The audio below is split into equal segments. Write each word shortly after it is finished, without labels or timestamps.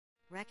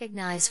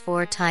Recognize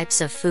 4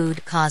 types of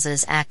food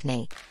causes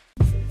acne.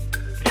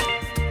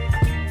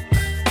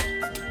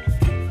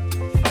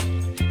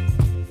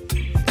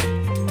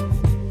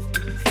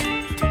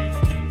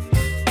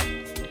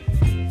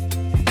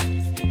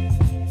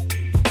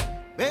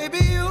 Baby,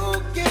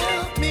 you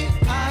give me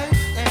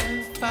ice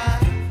and fire.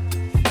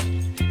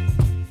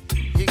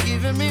 You're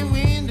giving me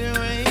wind and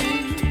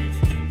rain.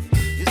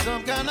 You're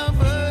some kind of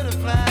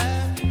butterfly.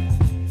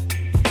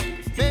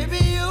 Baby,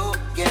 you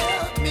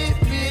give me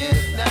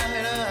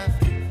midnight.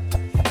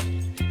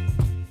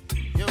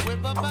 You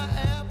whip up my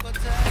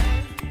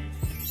appetite.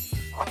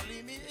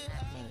 Leave me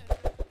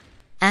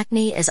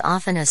Acne is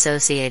often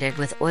associated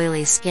with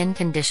oily skin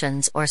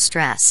conditions or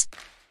stress.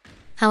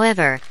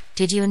 However,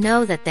 did you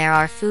know that there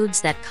are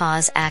foods that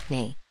cause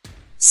acne?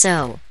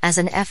 So, as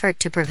an effort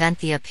to prevent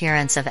the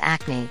appearance of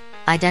acne,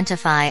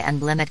 identify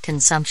and limit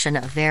consumption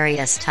of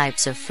various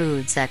types of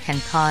foods that can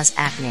cause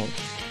acne.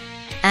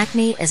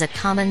 Acne is a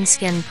common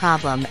skin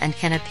problem and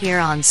can appear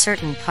on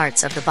certain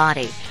parts of the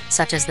body,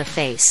 such as the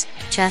face,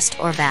 chest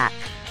or back.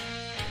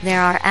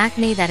 There are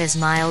acne that is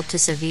mild to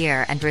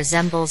severe and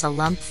resembles a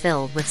lump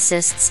filled with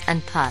cysts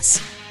and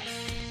pus.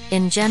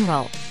 In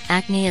general,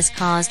 acne is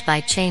caused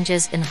by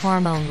changes in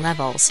hormone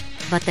levels,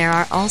 but there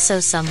are also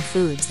some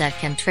foods that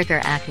can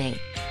trigger acne.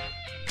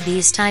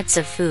 These types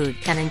of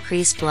food can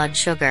increase blood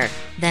sugar,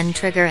 then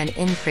trigger an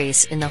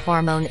increase in the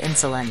hormone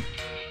insulin.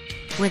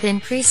 With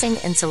increasing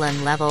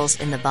insulin levels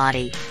in the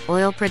body,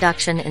 oil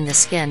production in the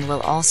skin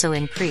will also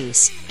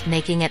increase,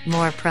 making it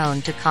more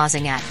prone to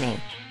causing acne.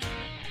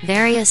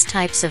 Various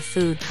types of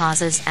food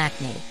causes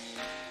acne.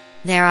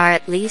 There are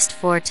at least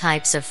 4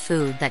 types of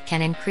food that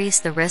can increase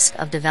the risk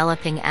of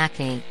developing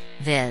acne,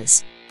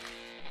 viz.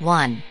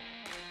 1.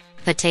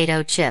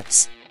 Potato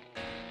chips.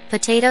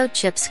 Potato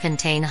chips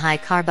contain high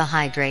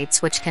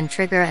carbohydrates which can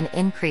trigger an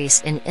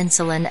increase in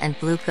insulin and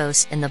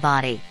glucose in the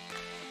body.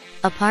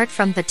 Apart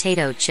from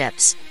potato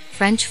chips,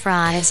 French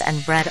fries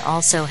and bread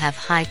also have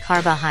high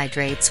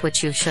carbohydrates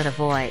which you should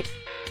avoid.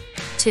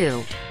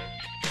 2.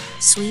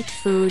 Sweet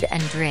food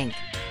and drink.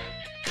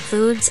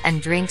 Foods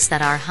and drinks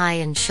that are high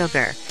in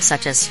sugar,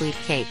 such as sweet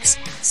cakes,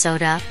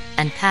 soda,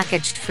 and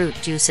packaged fruit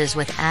juices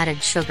with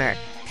added sugar,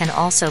 can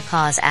also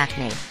cause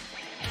acne.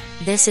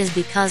 This is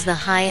because the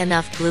high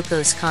enough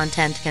glucose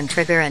content can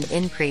trigger an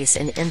increase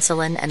in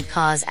insulin and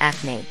cause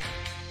acne.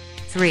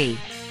 3.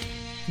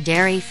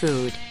 Dairy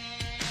food.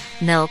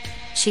 Milk,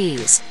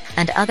 cheese,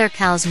 and other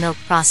cow's milk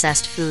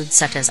processed foods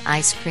such as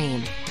ice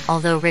cream,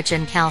 although rich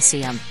in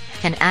calcium,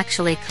 can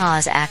actually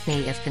cause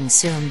acne if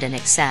consumed in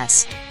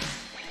excess.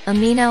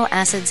 Amino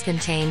acids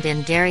contained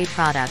in dairy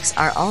products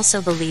are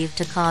also believed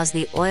to cause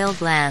the oil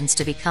glands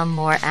to become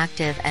more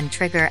active and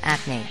trigger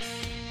acne.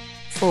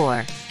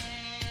 4.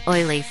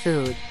 Oily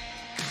food.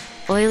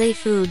 Oily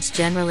foods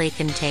generally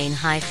contain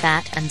high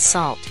fat and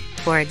salt,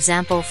 for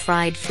example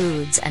fried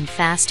foods and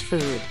fast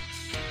food.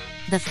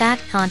 The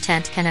fat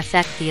content can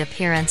affect the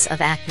appearance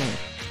of acne.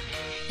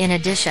 In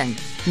addition,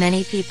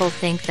 many people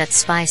think that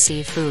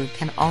spicy food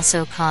can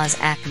also cause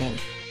acne.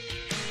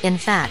 In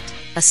fact,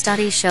 a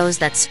study shows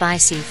that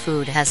spicy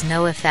food has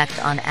no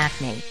effect on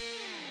acne.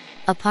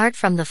 Apart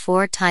from the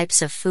 4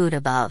 types of food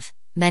above,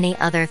 many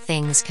other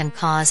things can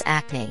cause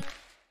acne.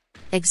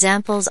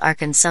 Examples are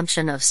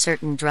consumption of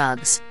certain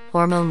drugs,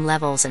 hormone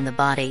levels in the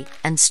body,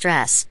 and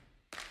stress.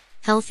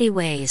 Healthy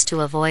ways to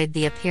avoid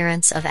the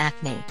appearance of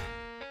acne.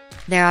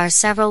 There are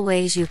several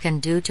ways you can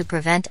do to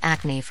prevent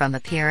acne from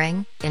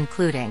appearing,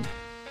 including: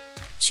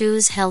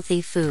 choose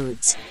healthy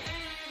foods.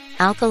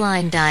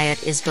 Alkaline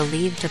diet is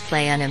believed to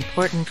play an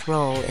important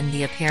role in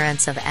the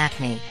appearance of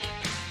acne.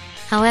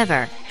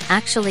 However,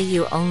 actually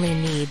you only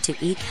need to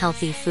eat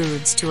healthy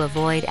foods to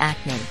avoid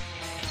acne.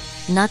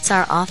 Nuts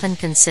are often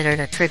considered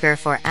a trigger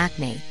for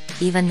acne,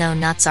 even though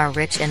nuts are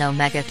rich in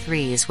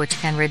omega-3s which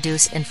can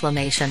reduce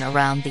inflammation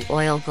around the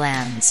oil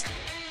glands.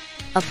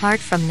 Apart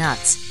from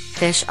nuts,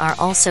 fish are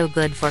also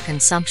good for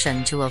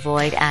consumption to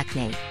avoid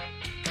acne.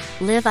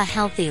 Live a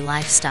healthy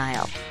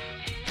lifestyle.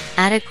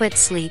 Adequate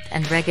sleep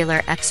and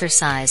regular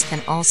exercise can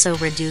also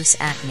reduce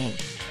acne.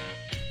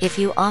 If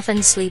you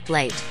often sleep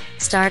late,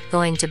 start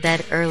going to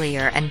bed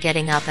earlier and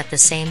getting up at the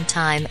same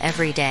time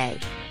every day.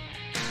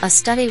 A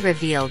study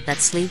revealed that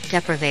sleep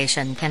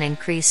deprivation can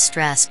increase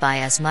stress by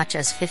as much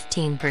as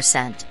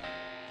 15%.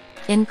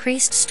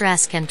 Increased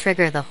stress can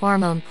trigger the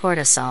hormone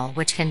cortisol,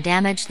 which can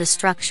damage the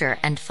structure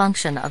and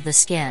function of the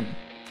skin.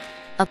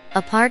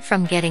 Apart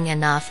from getting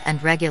enough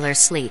and regular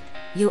sleep,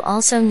 you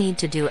also need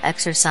to do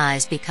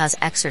exercise because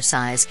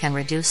exercise can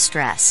reduce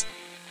stress.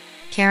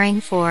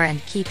 Caring for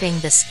and keeping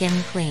the skin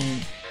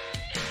clean.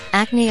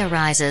 Acne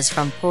arises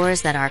from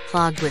pores that are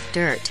clogged with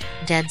dirt,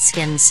 dead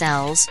skin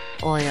cells,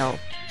 oil,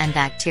 and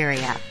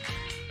bacteria.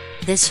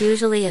 This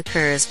usually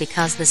occurs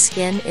because the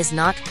skin is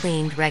not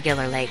cleaned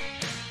regularly.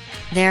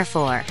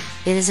 Therefore,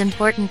 it is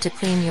important to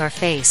clean your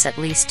face at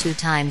least 2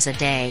 times a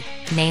day,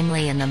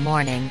 namely in the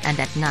morning and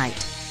at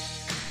night.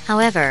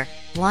 However,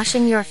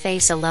 washing your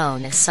face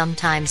alone is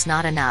sometimes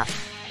not enough.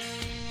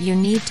 You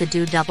need to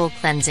do double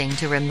cleansing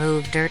to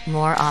remove dirt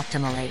more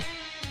optimally.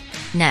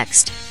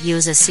 Next,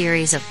 use a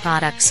series of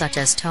products such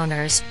as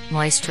toners,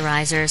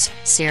 moisturizers,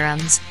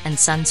 serums, and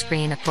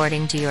sunscreen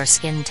according to your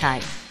skin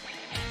type.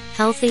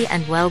 Healthy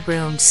and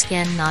well-groomed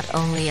skin not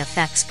only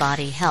affects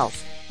body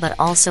health, but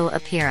also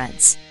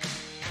appearance.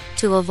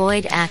 To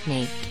avoid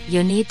acne,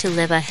 you need to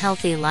live a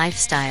healthy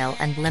lifestyle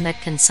and limit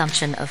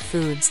consumption of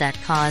foods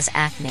that cause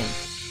acne.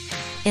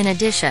 In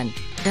addition,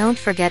 don't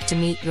forget to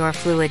meet your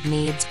fluid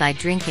needs by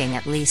drinking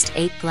at least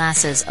 8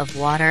 glasses of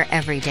water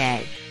every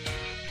day.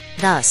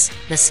 Thus,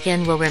 the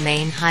skin will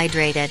remain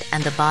hydrated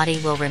and the body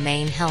will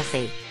remain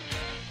healthy.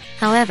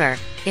 However,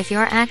 if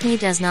your acne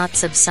does not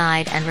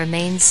subside and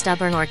remains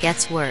stubborn or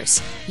gets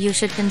worse, you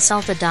should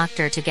consult a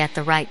doctor to get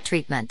the right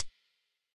treatment.